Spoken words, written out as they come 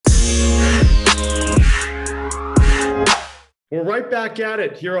We're right back at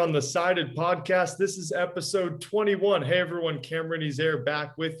it here on the Sided Podcast. This is episode 21. Hey, everyone. Cameron Ezeir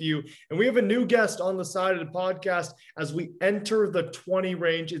back with you. And we have a new guest on the Sided Podcast as we enter the 20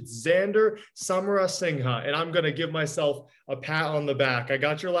 range. It's Zander Samarasinghe. And I'm going to give myself a pat on the back. I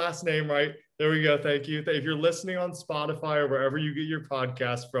got your last name right. There we go. Thank you. If you're listening on Spotify or wherever you get your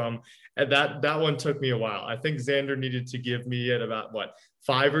podcast from, and that one took me a while. I think Zander needed to give me it about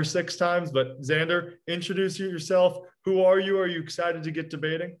 5 or 6 times. But Zander, introduce yourself. Who are you? Are you excited to get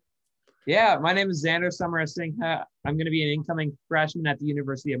debating? Yeah, my name is Zander Samarasinghe. I'm going to be an incoming freshman at the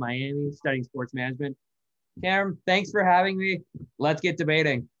University of Miami studying sports management. Cam, thanks for having me. Let's get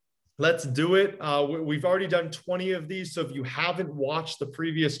debating. Let's do it. We've already done 20 of these. So if you haven't watched the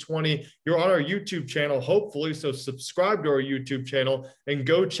previous 20, you're on our YouTube channel, hopefully. So subscribe to our YouTube channel and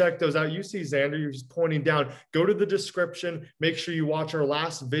go check those out. You see Zander, you're just pointing down. Go to the description. Make sure you watch our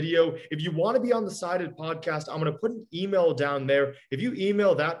last video. If you want to be on the Sided Podcast, I'm going to put an email down there. If you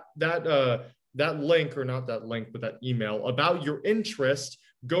email that link, or not that link, but that email about your interest,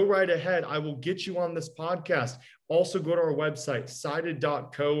 go right ahead. I will get you on this podcast. Also, go to our website,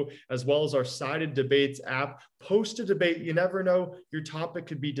 sided.co, as well as our Sided Debates app. Post a debate. You never know. Your topic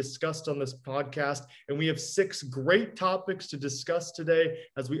could be discussed on this podcast. And we have 6 great topics to discuss today,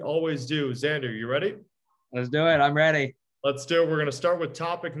 as we always do. Zander, you ready? Let's do it. I'm ready. Let's do it. We're going to start with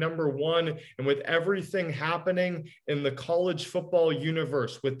topic number 1. And with everything happening in the college football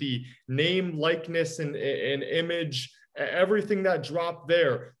universe, with the name, likeness, and image, everything that dropped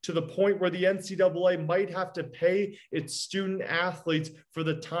there, to the point where the NCAA might have to pay its student athletes for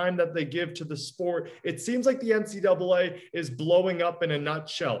the time that they give to the sport. It seems like the NCAA is blowing up in a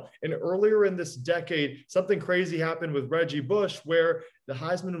nutshell. And earlier in this decade, something crazy happened with Reggie Bush, where the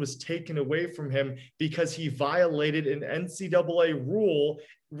Heisman was taken away from him because he violated an NCAA rule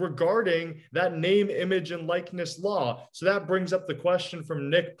regarding that name, image, and likeness law. So that brings up the question from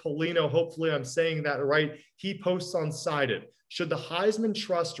Nick Polino. Hopefully I'm saying that right. He posts on Sided. Should the Heisman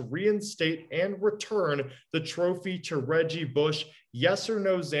Trust reinstate and return the trophy to Reggie Bush? Yes or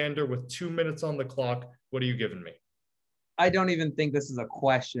no, Zander, with 2 minutes on the clock? What are you giving me? I don't even think this is a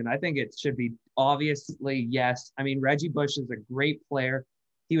question. I think it should be obviously yes. I mean, Reggie Bush is a great player.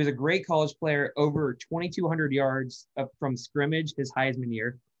 He was a great college player, over 2,200 yards from scrimmage his Heisman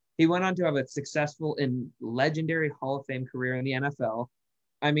year. He went on to have a successful and legendary Hall of Fame career in the NFL.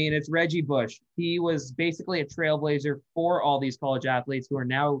 I mean, it's Reggie Bush. He was basically a trailblazer for all these college athletes who are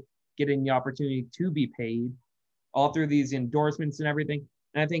now getting the opportunity to be paid all through these endorsements and everything.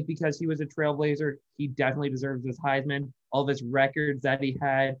 And I think because he was a trailblazer, he definitely deserves his Heisman. All of his records that he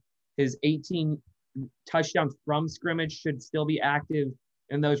had, his 18 touchdowns from scrimmage should still be active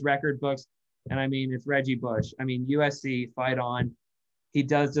in those record books. And I mean, it's Reggie Bush. I mean, USC, fight on. He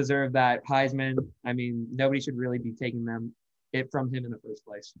does deserve that Heisman. I mean, nobody should really be taking it from him in the first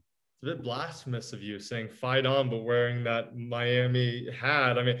place. It's a bit blasphemous of you saying fight on, but wearing that Miami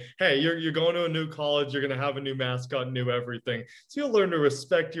hat. I mean, hey, you're going to a new college. You're going to have a new mascot, new everything. So you'll learn to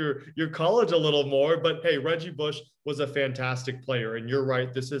respect your college a little more. But hey, Reggie Bush was a fantastic player. And you're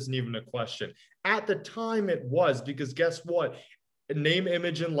right. This isn't even a question. At the time it was, because guess what? Name,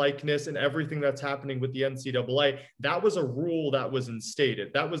 image, and likeness and everything that's happening with the NCAA, that was a rule that was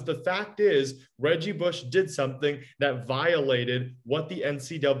instated. That was the fact is Reggie Bush did something that violated what the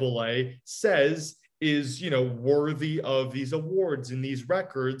NCAA says is, worthy of these awards and these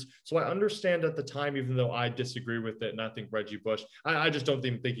records. So I understand at the time, even though I disagree with it, and I think Reggie Bush, I just don't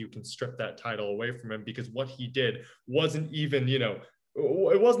even think you can strip that title away from him, because what he did wasn't even,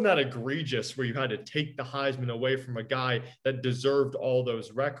 it wasn't that egregious where you had to take the Heisman away from a guy that deserved all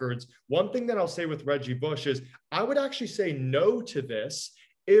those records. One thing that I'll say with Reggie Bush is I would actually say no to this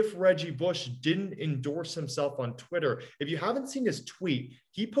if Reggie Bush didn't endorse himself on Twitter. If you haven't seen his tweet,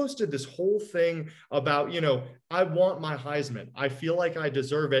 he posted this whole thing about, I want my Heisman. I feel like I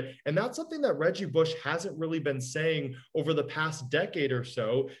deserve it. And that's something that Reggie Bush hasn't really been saying over the past decade or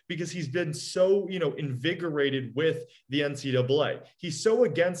so, because he's been so, invigorated with the NCAA. He's so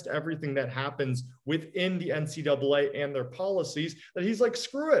against everything that happens within the NCAA and their policies that he's like,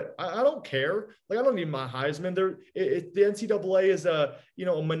 screw it. I don't care. Like, I don't need my Heisman. The NCAA is a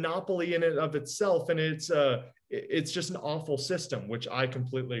monopoly in and of itself. And it's just an awful system, which I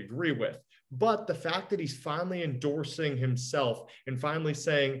completely agree with. But the fact that he's finally endorsing himself and finally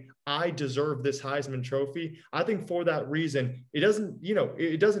saying, I deserve this Heisman Trophy, I think for that reason, it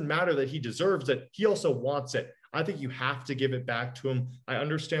doesn't matter that he deserves it. He also wants it. I think you have to give it back to him. I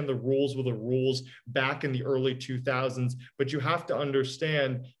understand the rules were the rules back in the early 2000s, but you have to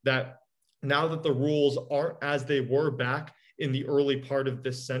understand that now that the rules aren't as they were back in the early part of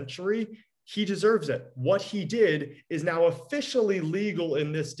this century, he deserves it. What he did is now officially legal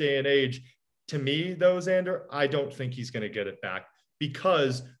in this day and age. To me, though, Zander, I don't think he's going to get it back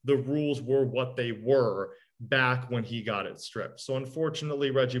because the rules were what they were back when he got it stripped. So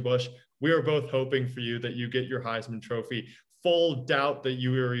unfortunately, Reggie Bush, we are both hoping for you that you get your Heisman Trophy. Full doubt that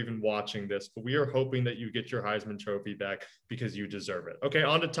you are even watching this, but we are hoping that you get your Heisman Trophy back because you deserve it. Okay,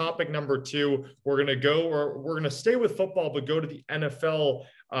 on to topic number 2. We're going to stay with football, but go to the NFL,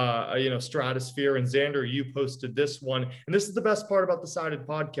 stratosphere. And Zander, you posted this one, and this is the best part about the Sided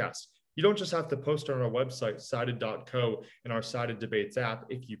podcast. You don't just have to post on our website, sided.co, and our Sided Debates app.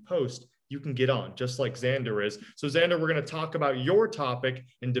 If you post, you can get on, just like Zander is. So Zander, we're going to talk about your topic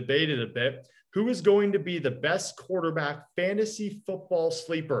and debate it a bit. Who is going to be the best quarterback fantasy football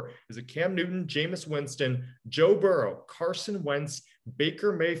sleeper? Is it Cam Newton, Jameis Winston, Joe Burrow, Carson Wentz,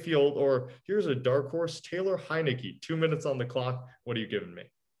 Baker Mayfield, or here's a dark horse, Taylor Heineke? 2 minutes on the clock. What are you giving me?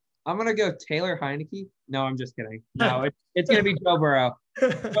 I'm going to go Taylor Heineke. No, I'm just kidding. No, it's going to be Joe Burrow.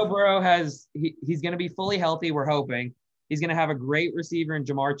 Joe Burrow he's going to be fully healthy, we're hoping. He's going to have a great receiver in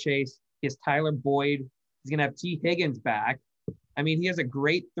Jamar Chase. He has Tyler Boyd. He's going to have T. Higgins back. I mean, he has a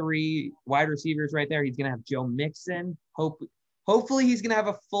great 3 wide receivers right there. He's going to have Joe Mixon. Hopefully he's going to have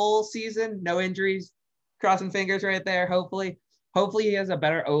a full season, no injuries. Crossing fingers right there, hopefully. Hopefully he has a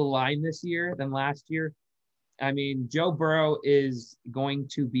better O-line this year than last year. I mean, Joe Burrow is going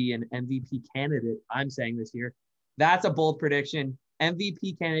to be an MVP candidate, I'm saying this year. That's a bold prediction.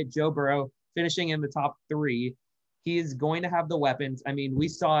 MVP candidate Joe Burrow finishing in the top 3. He is going to have the weapons. I mean, we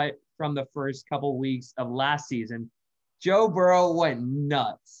saw it from the first couple weeks of last season. Joe Burrow went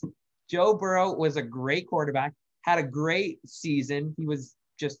nuts. Joe Burrow was a great quarterback, had a great season. He was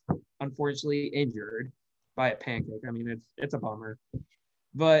just unfortunately injured by a pancake. I mean, it's a bummer.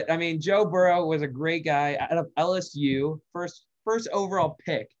 But I mean, Joe Burrow was a great guy out of LSU, first overall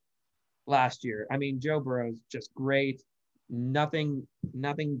pick last year. I mean, Joe Burrow's just great. Nothing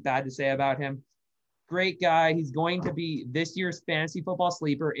bad to say about him. Great guy. He's going to be this year's fantasy football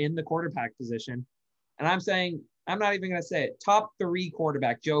sleeper in the quarterback position. And I'm not even going to say it. Top 3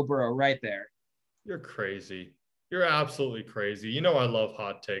 quarterback, Joe Burrow, right there. You're crazy. You're absolutely crazy. You know I love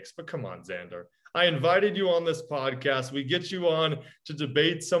hot takes, but come on, Zander. I invited you on this podcast. We get you on to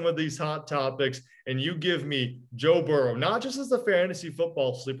debate some of these hot topics, and you give me Joe Burrow, not just as a fantasy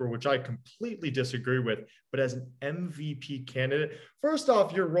football sleeper, which I completely disagree with, but as an MVP candidate. First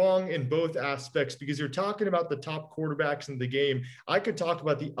off, you're wrong in both aspects because you're talking about the top quarterbacks in the game. I could talk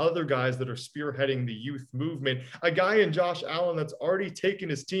about the other guys that are spearheading the youth movement. A guy in Josh Allen that's already taken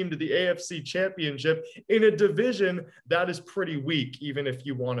his team to the AFC Championship in a division that is pretty weak, even if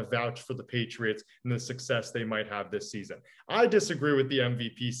you want to vouch for the Patriots and the success they might have this season. I disagree with the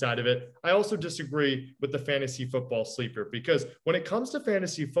MVP side of it. I also disagree with the fantasy football sleeper because when it comes to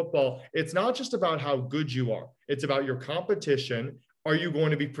fantasy football, it's not just about how good you are. It's about your competition. Are you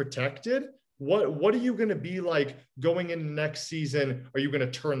going to be protected? What are you going to be like going into next season? Are you going to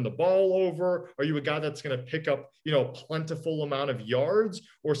turn the ball over? Are you a guy that's going to pick up, a plentiful amount of yards,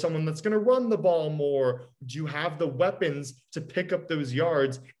 or someone that's going to run the ball more? Do you have the weapons to pick up those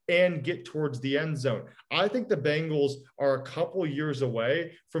yards and get towards the end zone? I think the Bengals are a couple years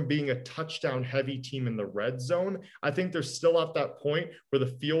away from being a touchdown heavy team in the red zone. I think they're still at that point where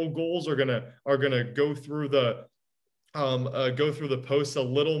the field goals are going to go through the posts a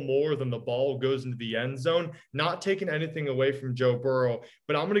little more than the ball goes into the end zone. Not taking anything away from Joe Burrow,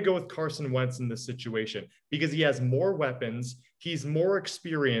 but I'm going to go with Carson Wentz in this situation because he has more weapons. He's more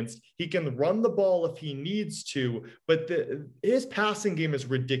experienced. He can run the ball if he needs to, but his passing game is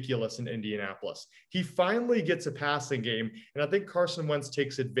ridiculous in Indianapolis. He finally gets a passing game, and I think Carson Wentz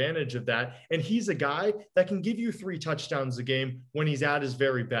takes advantage of that, and he's a guy that can give you 3 touchdowns a game when he's at his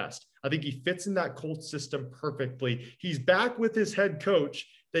very best. I think he fits in that Colts system perfectly. He's back with his head coach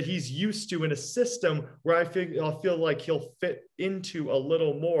that he's used to in a system where I feel like he'll fit into a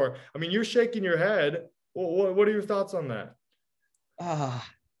little more. I mean, you're shaking your head. What are your thoughts on that?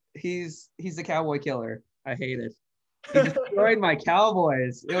 He's a cowboy killer. I hate it. He destroyed my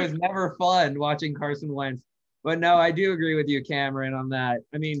Cowboys. It was never fun watching Carson Wentz. But no, I do agree with you, Cameron, on that.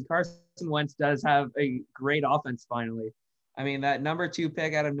 I mean, Carson Wentz does have a great offense finally. I mean, that number 2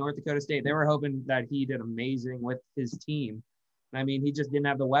 pick out of North Dakota State, they were hoping that he did amazing with his team. I mean, he just didn't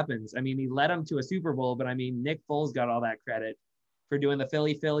have the weapons. I mean, he led them to a Super Bowl, but I mean, Nick Foles got all that credit for doing the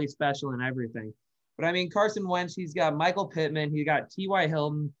Philly special and everything. But I mean, Carson Wentz, he's got Michael Pittman, he's got T.Y.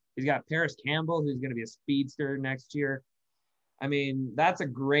 Hilton, he's got Paris Campbell, who's going to be a speedster next year. I mean, that's a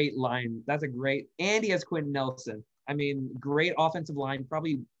great line. And he has Quentin Nelson. I mean, great offensive line,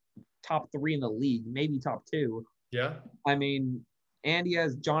 probably top 3 in the league, maybe top 2. Yeah. I mean, and he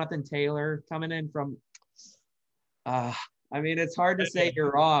has Jonathan Taylor coming in from. I mean, it's hard to say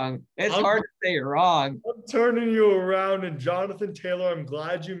you're wrong. It's hard to say you're wrong. I'm turning you around, and Jonathan Taylor, I'm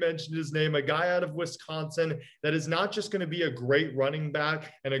glad you mentioned his name, a guy out of Wisconsin that is not just going to be a great running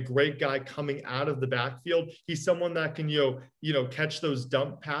back and a great guy coming out of the backfield. He's someone that can, catch those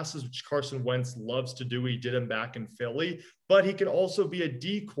dump passes, which Carson Wentz loves to do. He did them back in Philly, but he can also be a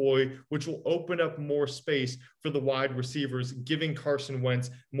decoy, which will open up more space for the wide receivers, giving Carson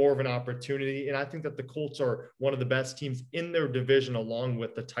Wentz more of an opportunity. And I think that the Colts are one of the best teams in their division, along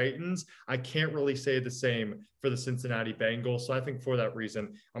with the Titans. I can't really say the same for the Cincinnati Bengals. So I think for that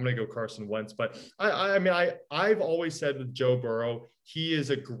reason, I'm going to go Carson Wentz. But I've always said with Joe Burrow, he is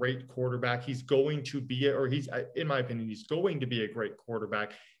a great quarterback. He's going to be, in my opinion, he's going to be a great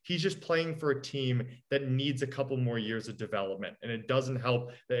quarterback. He's just playing for a team that needs a couple more years of development. And it doesn't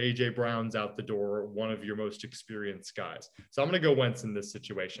help that A.J. Brown's out the door, one of your most experienced guys. So I'm going to go Wentz in this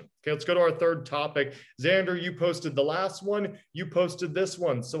situation. Okay, let's go to our third topic. Xander, you posted the last one. You posted this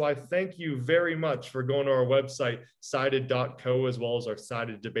one. So I thank you very much for going to our website, sided.co, as well as our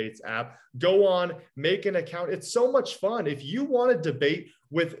Sided Debates app. Go on, make an account. It's so much fun. If you want to debate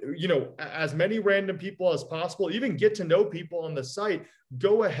with, as many random people as possible, even get to know people on the site,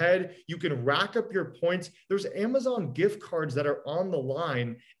 go ahead. You can rack up your points. There's Amazon gift cards that are on the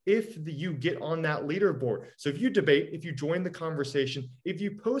line if you get on that leaderboard. So if you debate, if you join the conversation, if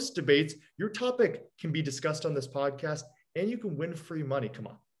you post debates, your topic can be discussed on this podcast and you can win free money. Come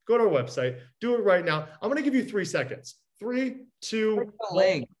on, go to our website, do it right now. I'm going to give you 3 seconds. 3, 2,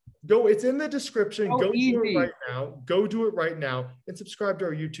 1. Go, it's in the description. Go do it right now. Go do it right now and subscribe to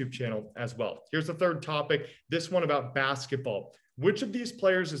our YouTube channel as well. Here's the third topic, this one about basketball. Which of these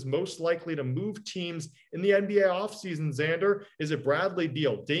players is most likely to move teams in the NBA offseason, Xander? Is it Bradley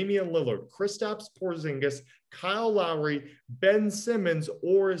Beal, Damian Lillard, Kristaps Porzingis, Kyle Lowry, Ben Simmons,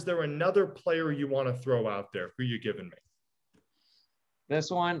 or is there another player you want to throw out there? Who are you giving me? This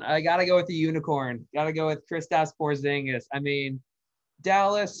one, I got to go with the unicorn. Got to go with Kristaps Porzingis. I mean,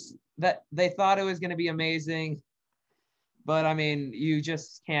 Dallas, that they thought it was going to be amazing, but I mean, you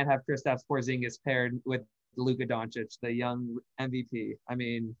just can't have Kristaps Porzingis paired with Luka Doncic, the young MVP. I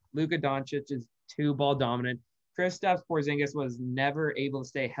mean, Luka Doncic is too ball dominant. Kristaps Porzingis was never able to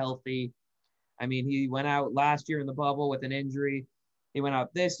stay healthy. I mean, he went out last year in the bubble with an injury. He went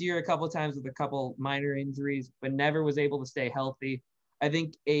out this year a couple of times with a couple minor injuries, but never was able to stay healthy. I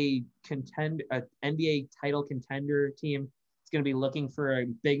think an NBA title contender team is going to be looking for a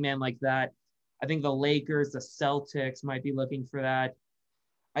big man like that. I think the Lakers, the Celtics might be looking for that.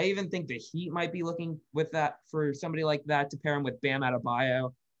 I even think the Heat might be looking with that for somebody like that to pair him with Bam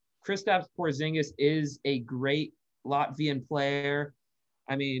Adebayo. Kristaps Porzingis is a great Latvian player.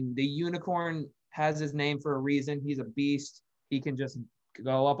 I mean, the unicorn has his name for a reason. He's a beast. He can just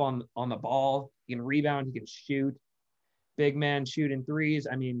go up on the ball. He can rebound. He can shoot. Big man shooting threes.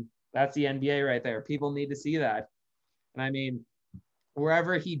 I mean, that's the NBA right there. People need to see that. And I mean,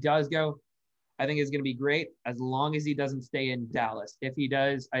 wherever he does go, I think it's going to be great as long as he doesn't stay in Dallas. If he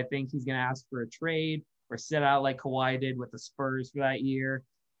does, I think he's going to ask for a trade or sit out like Kawhi did with the Spurs for that year.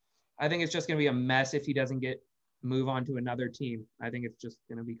 I think it's just going to be a mess if he doesn't move on to another team. I think it's just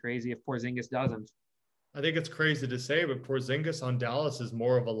going to be crazy if Porzingis doesn't. I think it's crazy to say, but Porzingis on Dallas is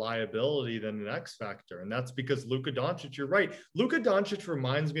more of a liability than an X factor. And that's because Luka Doncic, you're right. Luka Doncic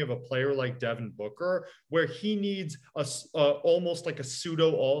reminds me of a player like Devin Booker, where he needs almost like a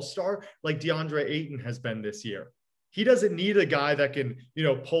pseudo all-star like DeAndre Ayton has been this year. He doesn't need a guy that can,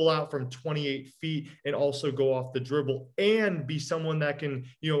 pull out from 28 feet and also go off the dribble and be someone that can,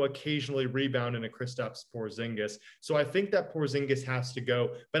 occasionally rebound in a Kristaps Porzingis. So I think that Porzingis has to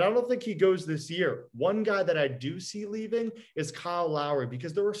go, but I don't think he goes this year. One guy that I do see leaving is Kyle Lowry,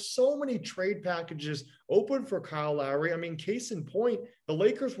 because there are so many trade packages open for Kyle Lowry. I mean, case in point, the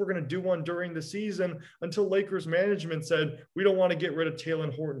Lakers were going to do one during the season until Lakers management said, we don't want to get rid of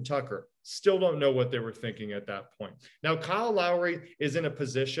Talen Horton-Tucker. Still don't know what they were thinking at that point. Now, Kyle Lowry is in a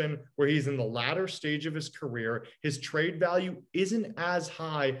position where he's in the latter stage of his career. His trade value isn't as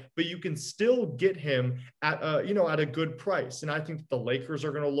high, but you can still get him at a good price. And I think the Lakers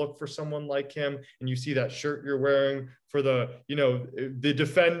are going to look for someone like him. And you see that shirt you're wearing for the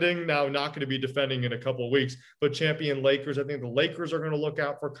defending, now not going to be defending in a couple of weeks, but champion Lakers. I think the Lakers are going to look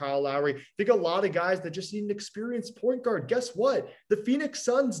out for Kyle Lowry. I think a lot of guys that just need an experienced point guard. Guess what? The Phoenix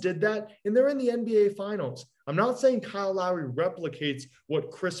Suns did that, and they're in the NBA Finals. I'm not saying Kyle Lowry replicates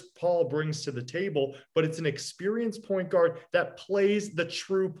what Chris Paul brings to the table, but it's an experienced point guard that plays the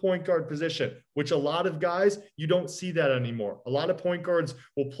true point guard position, which a lot of guys, you don't see that anymore. A lot of point guards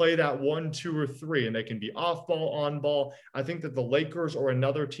will play that 1, 2, or 3, and they can be off ball, on ball. I think that the Lakers or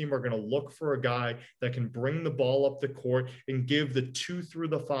another team are going to look for a guy that can bring the ball up the court and give the 2 through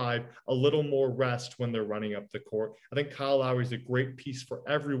the 5 a little more rest when they're running up the court. I think Kyle Lowry is a great piece for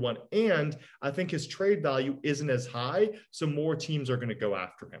everyone, and I think his trade value isn't as high, so more teams are going to go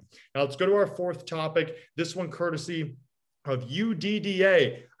after him. Now let's go to our fourth topic. This one courtesy of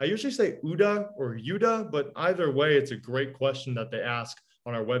UDDA. I usually say UDA or UDA, but either way, it's a great question that they ask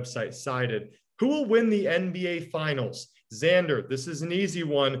on our website, Cited. Who will win the NBA Finals? Zander, this is an easy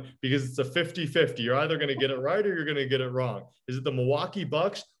one because it's a 50-50. You're either going to get it right or you're going to get it wrong. Is it the Milwaukee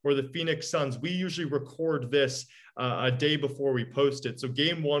Bucks or the Phoenix Suns? We usually record this a day before we post it. So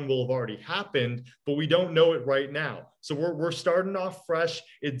game one will have already happened, but we don't know it right now. So we're starting off fresh.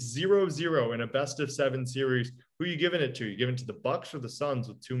 It's 0-0 in a best of 7 series. Who are you giving it to? You giving it to the Bucks or the Suns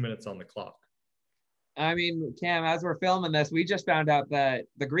with 2 minutes on the clock? I mean, Cam, as we're filming this, we just found out that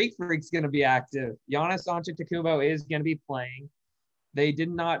the Greek Freak's going to be active. Giannis Antetokounmpo is going to be playing. They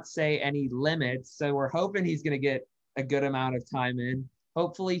did not say any limits, so we're hoping he's going to get a good amount of time in.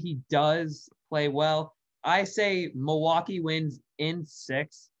 Hopefully he does play well. I say Milwaukee wins in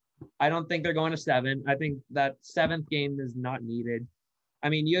 6. I don't think they're going to 7. I think that 7th game is not needed. I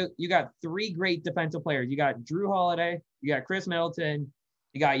mean, you got 3 great defensive players. You got Drew Holiday, you got Chris Middleton,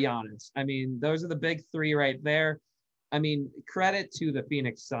 you got Giannis. I mean, those are the big 3 right there. I mean, credit to the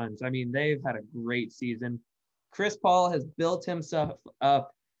Phoenix Suns. I mean, they've had a great season. Chris Paul has built himself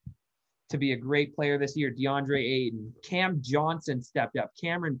up to be a great player this year. DeAndre Ayton, Cam Johnson stepped up.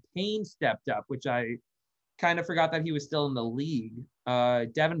 Cameron Payne stepped up, which I kind of forgot that he was still in the league.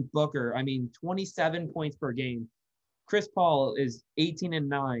 Devin Booker, I mean, 27 points per game. Chris Paul is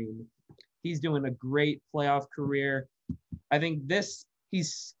 18-9. He's doing a great playoff career. I think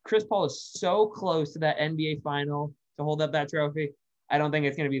Chris Paul is so close to that NBA final to hold up that trophy. I don't think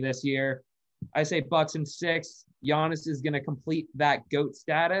it's going to be this year. I say Bucks in 6. Giannis is going to complete that GOAT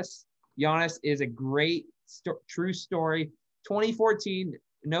status. Giannis is a great, true story. 2014,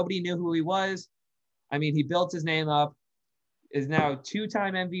 nobody knew who he was. I mean, he built his name up, is now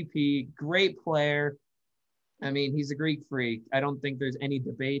 2-time MVP, great player. I mean, he's a Greek freak. I don't think there's any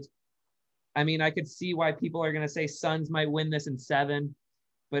debate. I mean, I could see why people are going to say Suns might win this in 7,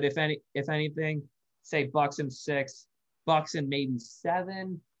 but if anything, say Bucks in 6, Bucks in maybe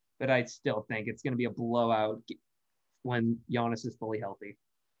 7, but I still think it's going to be a blowout when Giannis is fully healthy.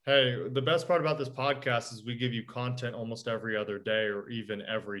 Hey, the best part about this podcast is we give you content almost every other day or even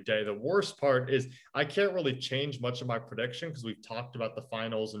every day. The worst part is I can't really change much of my prediction because we've talked about the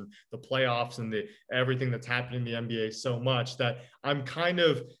finals and the playoffs and everything that's happening in the NBA so much that I'm kind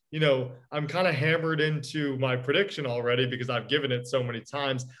of hammered into my prediction already because I've given it so many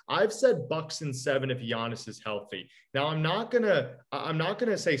times. I've said Bucks in 7 if Giannis is healthy. Now I'm not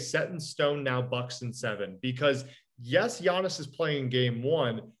gonna say set in stone now Bucks in 7 because yes, Giannis is playing game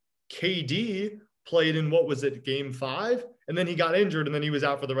 1. KD played in game 5, and then he got injured, and then he was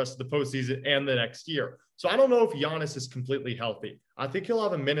out for the rest of the postseason and the next year. So I don't know if Giannis is completely healthy. I think he'll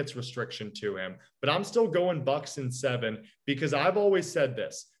have a minutes restriction to him, but I'm still going Bucks in 7 because I've always said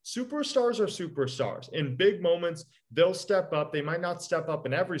this. Superstars are superstars. In big moments, they'll step up. They might not step up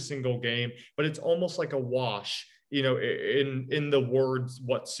in every single game, but it's almost like a wash, in the words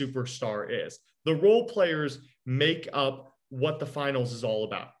what superstar is. The role players make up what the finals is all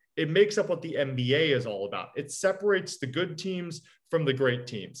about. It makes up what the NBA is all about. It separates the good teams from the great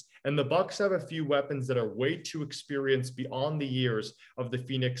teams. And the Bucks have a few weapons that are way too experienced beyond the years of the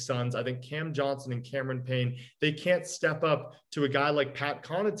Phoenix Suns. I think Cam Johnson and Cameron Payne, they can't step up to a guy like Pat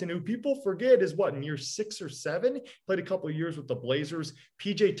Connaughton, who people forget is in year 6 or 7, played a couple of years with the Blazers.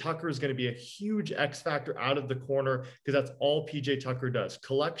 PJ Tucker is going to be a huge X factor out of the corner because that's all PJ Tucker does,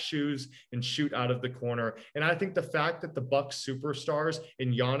 collect shoes and shoot out of the corner. And I think the fact that the Bucks superstars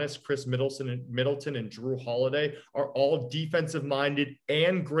in Giannis, Chris Middleton, and Drew Holiday are all defensive minded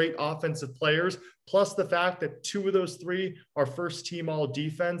and great offensive players, plus the fact that 2 of those 3 are first team all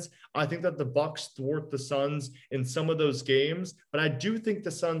defense, I think that the Bucks thwart the Suns in some of those games. But I do think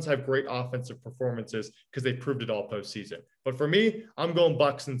the Suns have great offensive performances because they proved it all postseason. But for me, I'm going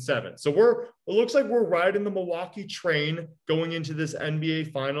Bucks in 7. So it looks like we're riding the Milwaukee train going into this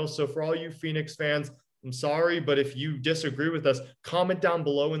NBA Finals. So for all you Phoenix fans, I'm sorry, but if you disagree with us, comment down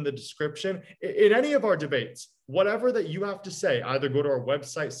below in the description. In any of our debates, whatever that you have to say, either go to our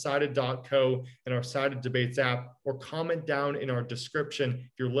website, sided.co, and our Sided Debates app, or comment down in our description.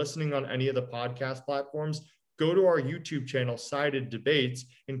 If you're listening on any of the podcast platforms, go to our YouTube channel, Sided Debates,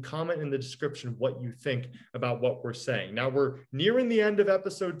 and comment in the description what you think about what we're saying. Now, we're nearing the end of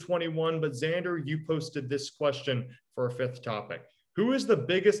episode 21, but Zander, you posted this question for our fifth topic. Who is the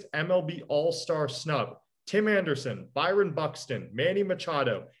biggest MLB All-Star snub? Tim Anderson, Byron Buxton, Manny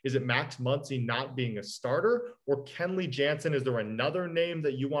Machado. Is it Max Muncy not being a starter, or Kenley Jansen? Is there another name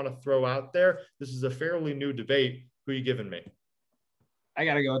that you want to throw out there? This is a fairly new debate. Who are you giving me? I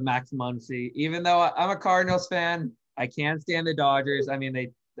got to go with Max Muncy. Even though I'm a Cardinals fan, I can't stand the Dodgers. I mean,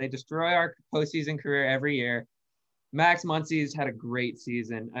 they destroy our postseason career every year. Max Muncy's had a great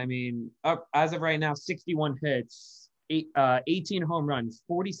season. I mean, as of right now, 61 hits. 18 home runs,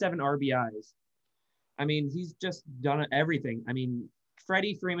 47 RBIs. I mean, he's just done everything. I mean,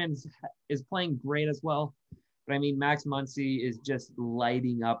 Freddie Freeman is playing great as well. But I mean, Max Muncy is just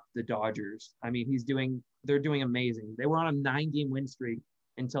lighting up the Dodgers. I mean, they're doing amazing. They were on a 9-game win streak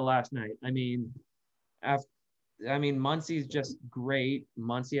until last night. I mean, Muncy's just great.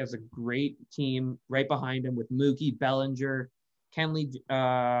 Muncy has a great team right behind him with Mookie, Bellinger, Kenley,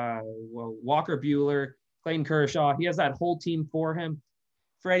 Walker Buehler, Clayton Kershaw. He has that whole team for him.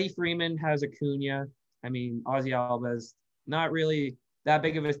 Freddie Freeman has Acuna. I mean, Ozzy Albies, not really that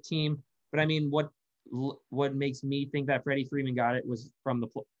big of a team. But I mean, what makes me think that Freddie Freeman got it was from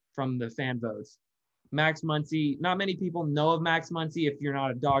the fan votes. Max Muncy, not many people know of Max Muncy if you're not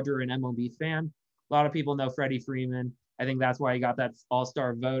a Dodger or an MLB fan. A lot of people know Freddie Freeman. I think that's why he got that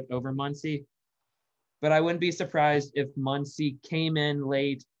all-star vote over Muncy. But I wouldn't be surprised if Muncy came in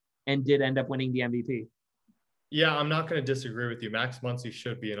late and did end up winning the MVP. Yeah, I'm not going to disagree with you. Max Muncy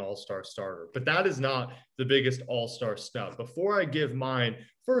should be an all-star starter, but that is not the biggest all-star snub. Before I give mine,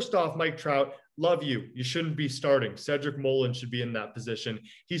 first off, Mike Trout, love you. You shouldn't be starting. Cedric Mullin should be in that position.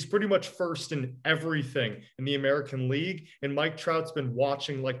 He's pretty much first in everything in the American League, and Mike Trout's been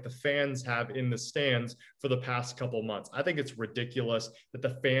watching like the fans have in the stands for the past couple months. I think it's ridiculous that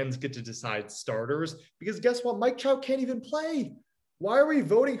the fans get to decide starters, because guess what? Mike Trout can't even play. Why are we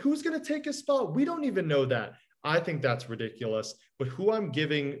voting? Who's going to take his spot? We don't even know that. I think that's ridiculous. But who I'm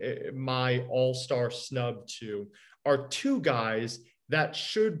giving my all-star snub to are two guys that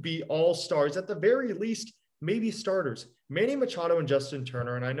should be all-stars, at the very least, maybe starters. Manny Machado and Justin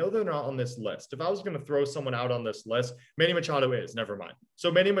Turner, and I know they're not on this list. If I was going to throw someone out on this list, Manny Machado is, never mind.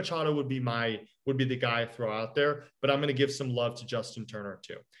 So Manny Machado would be the guy I throw out there, but I'm going to give some love to Justin Turner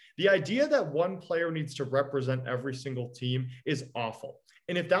too. The idea that one player needs to represent every single team is awful.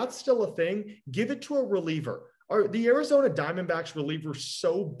 And if that's still a thing, give it to a reliever. Are the Arizona Diamondbacks relievers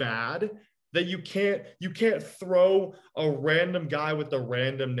so bad that you can't throw a random guy with a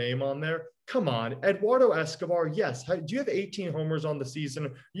random name on there? Come on, Eduardo Escobar, yes. Do you have 18 homers on the season?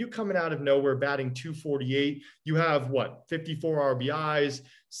 Are you coming out of nowhere batting 248? You have what, 54 RBIs,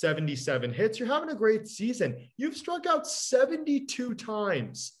 77 hits. You're having a great season. You've struck out 72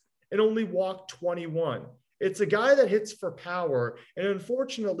 times and only walked 21. It's a guy that hits for power, and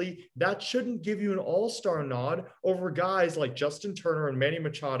unfortunately, that shouldn't give you an all-star nod over guys like Justin Turner and Manny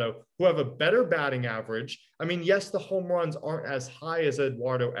Machado, who have a better batting average. I mean, yes, the home runs aren't as high as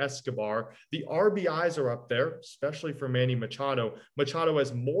Eduardo Escobar. The RBIs are up there, especially for Manny Machado. Machado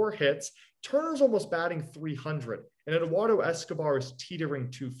has more hits. Turner's almost batting 300, and Eduardo Escobar is teetering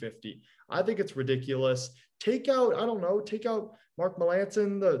 250. I think it's ridiculous. Take out Mark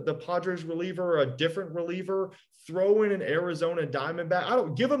Melancon, the Padres reliever, a different reliever, throw in an Arizona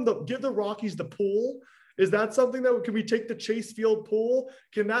Diamondback. Give the Rockies the pool. Is that something can we take the Chase Field pool?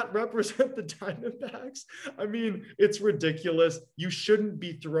 Can that represent the Diamondbacks? I mean, it's ridiculous. You shouldn't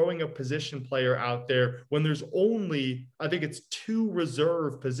be throwing a position player out there when there's only, I think it's 2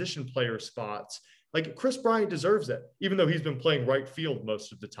 reserve position player spots. Like, Chris Bryant deserves it, even though he's been playing right field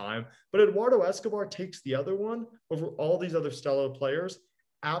most of the time. But Eduardo Escobar takes the other one over all these other stellar players.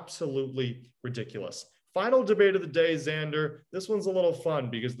 Absolutely ridiculous. Final debate of the day, Zander. This one's a little fun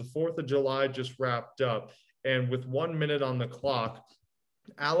because the 4th of July just wrapped up. And with 1 minute on the clock,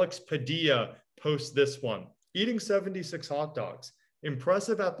 Alex Padilla posts this one. Eating 76 hot dogs.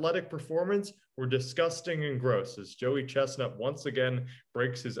 Impressive athletic performance or disgusting and gross, as Joey Chestnut once again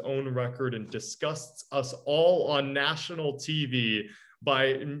breaks his own record and disgusts us all on national TV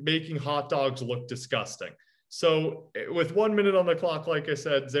by making hot dogs look disgusting. So with 1 minute on the clock, like I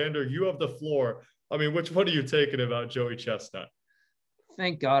said, Zander, you have the floor. I mean, which one are you taking about Joey Chestnut?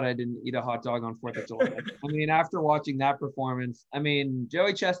 Thank God I didn't eat a hot dog on 4th of July. I mean, after watching that performance, I mean,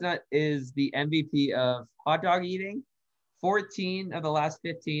 Joey Chestnut is the MVP of hot dog eating. 14 of the last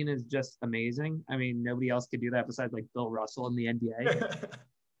 15 is just amazing. I mean, nobody else could do that besides like Bill Russell in the NBA.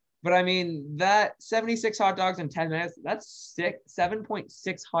 But I mean, that 76 hot dogs in 10 minutes, that's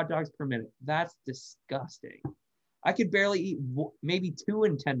 7.6 hot dogs per minute. That's disgusting. I could barely eat maybe 2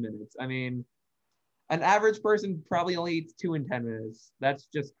 in 10 minutes. I mean, an average person probably only eats 2 in 10 minutes. That's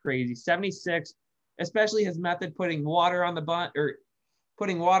just crazy. 76, especially his method, putting water on the buns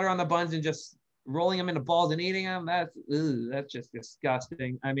and just rolling them into balls and eating them. That's just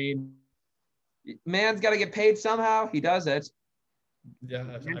disgusting. I mean, man's got to get paid somehow. He does it. Yeah,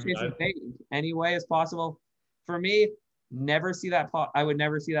 any way as possible. For me, never see that. I would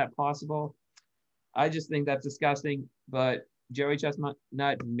never see that possible. I just think that's disgusting. But Joey Chestnut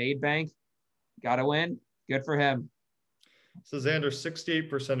made bank, got to win. Good for him. So Zander,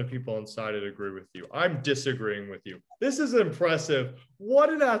 68% of people inside it agree with you. I'm disagreeing with you. This is impressive. What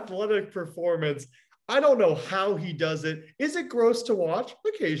an athletic performance. I don't know how he does it. Is it gross to watch?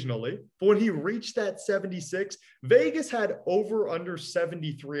 Occasionally. But when he reached that 76, Vegas had over under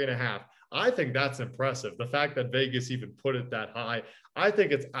 73.5. I think that's impressive. The fact that Vegas even put it that high, I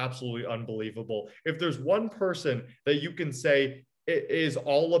think it's absolutely unbelievable. If there's one person that you can say it is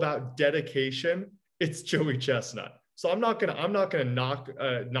all about dedication, it's Joey Chestnut. So I'm not gonna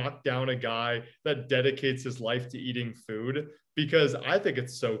knock down a guy that dedicates his life to eating food, because I think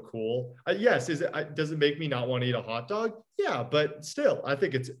it's so cool. Yes, does it make me not want to eat a hot dog? Yeah, but still, I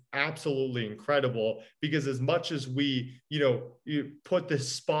think it's absolutely incredible, because as much as we, you put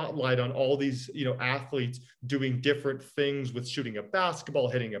this spotlight on all these, athletes doing different things with shooting a basketball,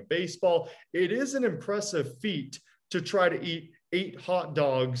 hitting a baseball, it is an impressive feat to try to eat 8 hot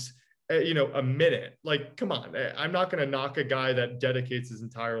dogs a minute. Like, come on. I'm not going to knock a guy that dedicates his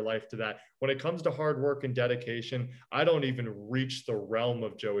entire life to that. When it comes to hard work and dedication, I don't even reach the realm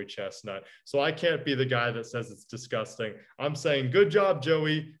of Joey Chestnut. So I can't be the guy that says it's disgusting. I'm saying, good job,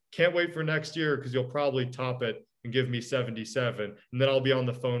 Joey. Can't wait for next year, because you'll probably top it and give me 77. And then I'll be on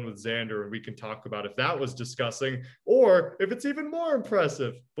the phone with Zander and we can talk about if that was disgusting or if it's even more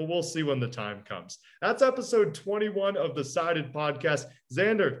impressive. But we'll see when the time comes. That's episode 21 of the Sided Podcast.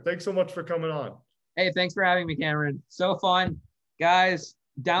 Zander, thanks so much for coming on. Hey, thanks for having me, Cameron. So fun. Guys,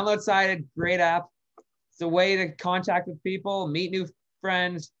 download Sided, great app. It's a way to contact with people, meet new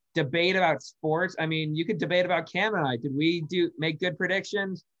friends, debate about sports. I mean, you could debate about Cam and I. Did we make good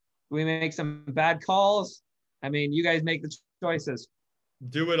predictions? Did we make some bad calls? I mean, you guys make the choices.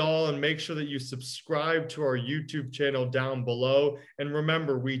 Do it all, and make sure that you subscribe to our YouTube channel down below. And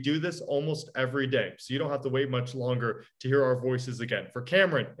remember, we do this almost every day, so you don't have to wait much longer to hear our voices again. For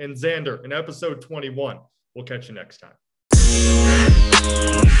Cameron and Zander in episode 21, we'll catch you next time.